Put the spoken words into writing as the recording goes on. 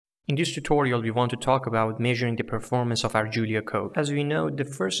In this tutorial, we want to talk about measuring the performance of our Julia code. As we know, the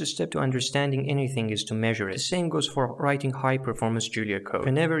first step to understanding anything is to measure it. The same goes for writing high-performance Julia code.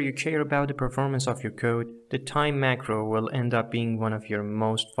 Whenever you care about the performance of your code, the time macro will end up being one of your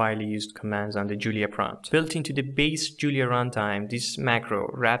most widely used commands on the Julia prompt. Built into the base Julia runtime, this macro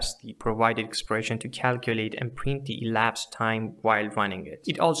wraps the provided expression to calculate and print the elapsed time while running it.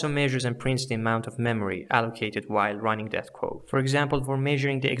 It also measures and prints the amount of memory allocated while running that code. For example, for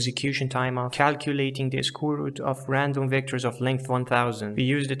measuring the execution time of calculating the square root of random vectors of length 1000, we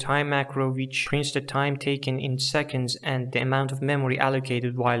use the time macro, which prints the time taken in seconds and the amount of memory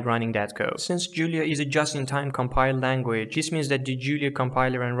allocated while running that code. Since Julia is a just-in-time compiled language, this means that the Julia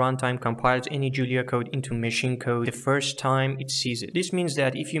compiler and runtime compiles any Julia code into machine code the first time it sees it. This means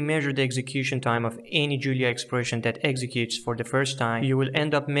that if you measure the execution time of any Julia expression that executes for the first time, you will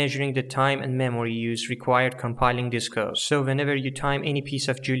end up measuring the time and memory use required compiling this code. So whenever you time any piece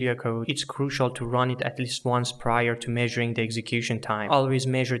of Julia code, it's crucial to run it at least once prior to measuring the execution time. Always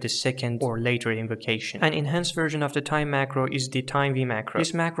measure the second or later invocation. An enhanced version of the time macro is the timev macro.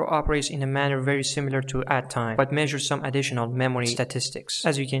 This macro operates in a manner very similar to addTime, but measures some additional memory statistics.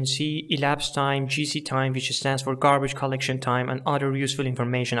 As you can see, elapsed time, GC time, which stands for garbage collection time, and other useful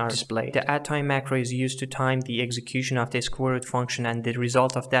information are displayed. The addTime macro is used to time the execution of the square root function, and the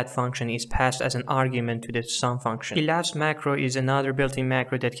result of that function is passed as an argument to the sum function. Elapsed macro is another built-in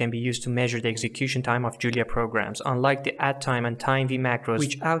macro that can be used to measure the execution time of Julia programs. Unlike the addTime and timev macros,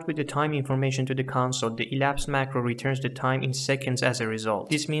 which output the time information to the console, the elapsed macro returns the time in seconds as a result.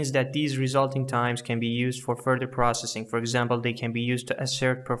 This means that these resulting times can be used for further processing. For example, they can be used to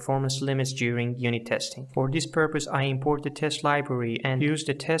assert performance limits during unit testing. For this purpose, I import the test library and use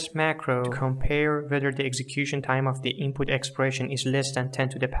the test macro to compare whether the execution time of the input expression is less than 10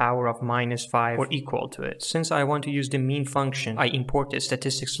 to the power of -5 or equal to it. Since I want to use the mean function, I import the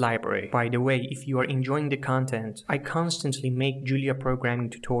statistics library. By the way, if you are enjoying the content, I constantly make Julia programming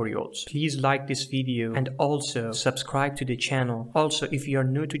tutorials. Please like this video and also subscribe to the channel. Also, if you are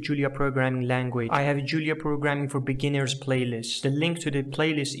new to Julia programming language, I have a Julia programming for beginners playlist. The link to the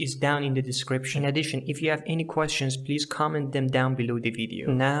playlist is down in the description. In addition, if you have any questions, please comment them down below the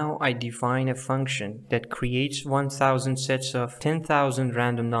video. Now I define a function that creates 1000 sets of 10,000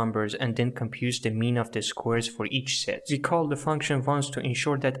 random numbers and then computes the mean of the squares for each set. We call the function once to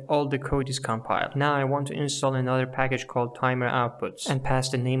ensure that all the code is compiled. Now I want to install another package called timer outputs and pass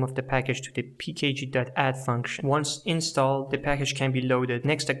the name of the package to the pkg.add function. Once installed, the package can be loaded.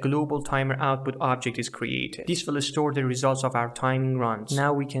 Next, a global timer output object is created. This will store the results of our timing runs.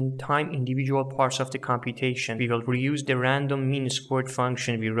 Now we can time individual parts of the computation. We will reuse the random mean squared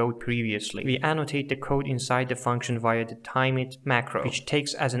function we wrote previously. We annotate the code inside the function via the timeIt macro, which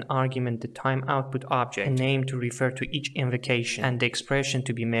takes as an argument the time output object, a name to refer to each invocation, and the expression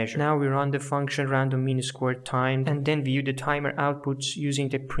to be measured. Now we run the function random mean squared time and then view the timer outputs using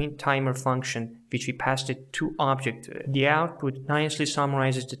the print timer function, which we passed it to object to it. The output nicely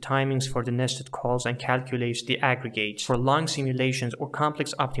summarizes the timings for the nested calls and calculates the aggregates. For long simulations or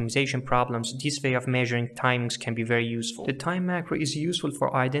complex optimization problems, this way of measuring timings can be very useful. The time macro is useful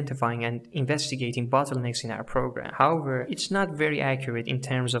for identifying and investigating bottlenecks in our program. However, it's not very accurate in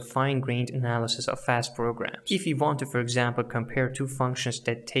terms of fine-grained analysis of fast programs. If we want to, for example, compare two functions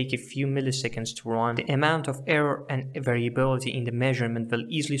that take a few milliseconds to run, the amount of error and variability in the measurement will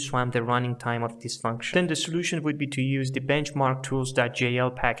easily swamp the running time of this function. Then the solution would be to use the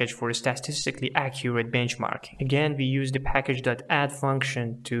benchmarktools.jl package for statistically accurate benchmarking. Again, we use the package.add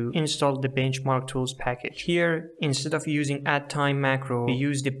function to install the benchmark tools package. Here, instead of using addTime macro, we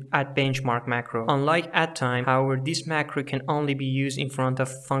use the addBenchmark macro. Unlike addTime, however, this macro can only be used in front of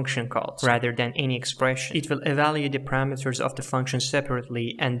function calls rather than any expression. It will evaluate the parameters of the function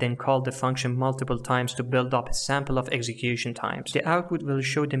separately and then call the function multiple times to build up a sample of execution times. The output will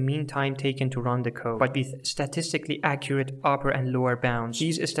show the mean time taken to run the code, but with statistically accurate upper and lower bounds.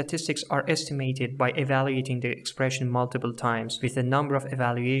 These statistics are estimated by evaluating the expression multiple times, with the number of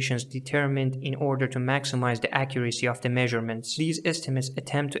evaluations determined in order to maximize the accuracy of the measurements. These estimates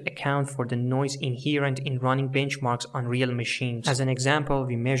attempt to account for the noise inherent in running benchmarks on real machines. As an example,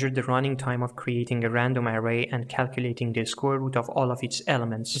 we measured the running time of creating a random array and calculating the square root of all of its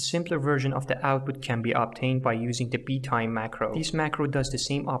elements. A simpler version of the output can be obtained by using the btime macro. This macro does the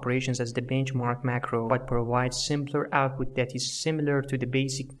same operations as the benchmark macro, but provides simpler output that is similar to the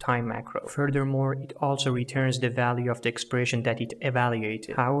basic time macro. Furthermore, it also returns the value of the expression that it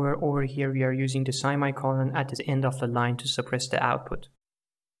evaluated. However, over here we are using the semicolon at the end of the line to suppress the output.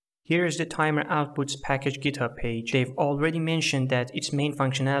 Here is the timer outputs package GitHub page. They've already mentioned that its main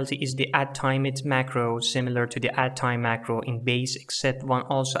functionality is the addTimeIt macro, similar to the addTime macro in base, except one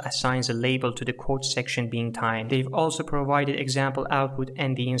also assigns a label to the code section being timed. They've also provided example output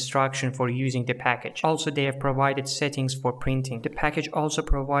and the instruction for using the package. Also, they have provided settings for printing. The package also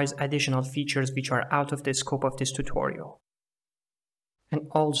provides additional features which are out of the scope of this tutorial. And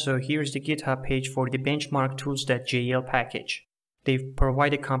also, here's the GitHub page for the benchmark-tools.jl package. They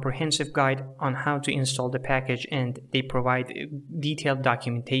provide a comprehensive guide on how to install the package, and they provide detailed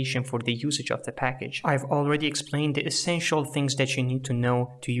documentation for the usage of the package. I've already explained the essential things that you need to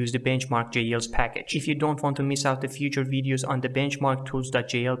know to use the benchmark.jl's package. If you don't want to miss out the future videos on the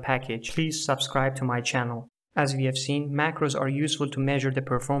benchmark-tools.jl package, please subscribe to my channel. As we have seen, macros are useful to measure the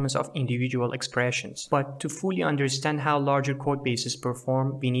performance of individual expressions. But to fully understand how larger codebases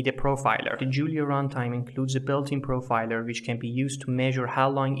perform, we need a profiler. The Julia runtime includes a built-in profiler which can be used to measure how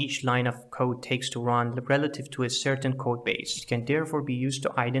long each line of code takes to run relative to a certain codebase. It can therefore be used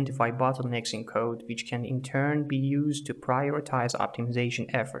to identify bottlenecks in code, which can in turn be used to prioritize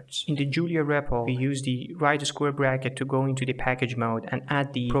optimization efforts. In the Julia repo, we use the right square bracket to go into the package mode and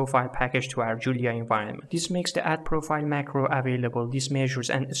add the profile package to our Julia environment. This makes the add profile macro available. This measures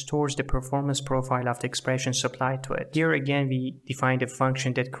and stores the performance profile of the expression supplied to it. Here again we defined a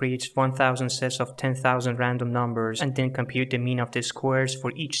function that creates 1000 sets of 10,000 random numbers and then compute the mean of the squares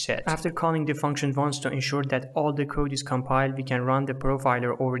for each set. After calling the function once to ensure that all the code is compiled, we can run the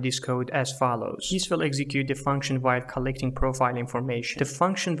profiler over this code as follows. This will execute the function while collecting profile information. The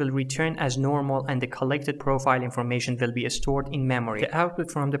function will return as normal and the collected profile information will be stored in memory. The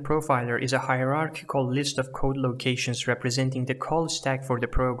output from the profiler is a hierarchical list of code locations representing the call stack for the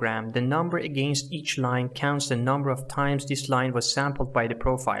program. The number against each line counts the number of times this line was sampled by the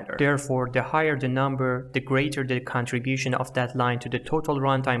profiler. Therefore, the higher the number, the greater the contribution of that line to the total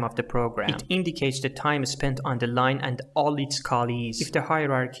runtime of the program. It indicates the time spent on the line and all its callees. If the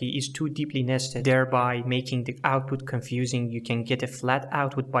hierarchy is too deeply nested, thereby making the output confusing, you can get a flat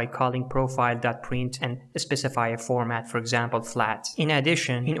output by calling profile.print and specify a format, for example flat. In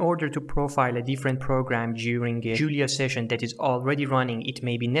addition, in order to profile a different program during a Julia session that is already running, it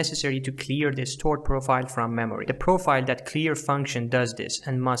may be necessary to clear the stored profile from memory. The profile.clear function does this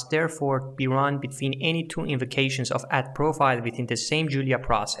and must therefore be run between any two invocations of addProfile within the same Julia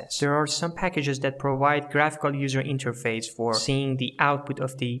process. There are some packages that provide graphical user interface for seeing the output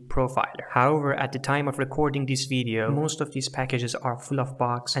of the profiler. However, at the time of recording this video, most of these packages are full of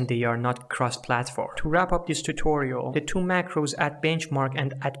bugs and they are not cross-platform. To wrap up this tutorial, the two macros addBenchmark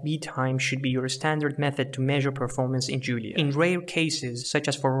and addBTime should be your standard method to measure performance in Julia. In rare cases, such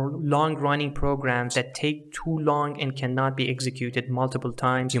as for long-running programs that take too long and cannot be executed multiple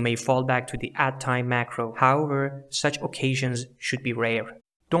times, you may fall back to the addTime macro. However, such occasions should be rare.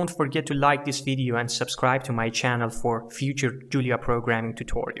 Don't forget to like this video and subscribe to my channel for future Julia programming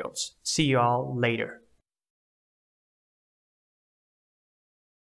tutorials. See you all later.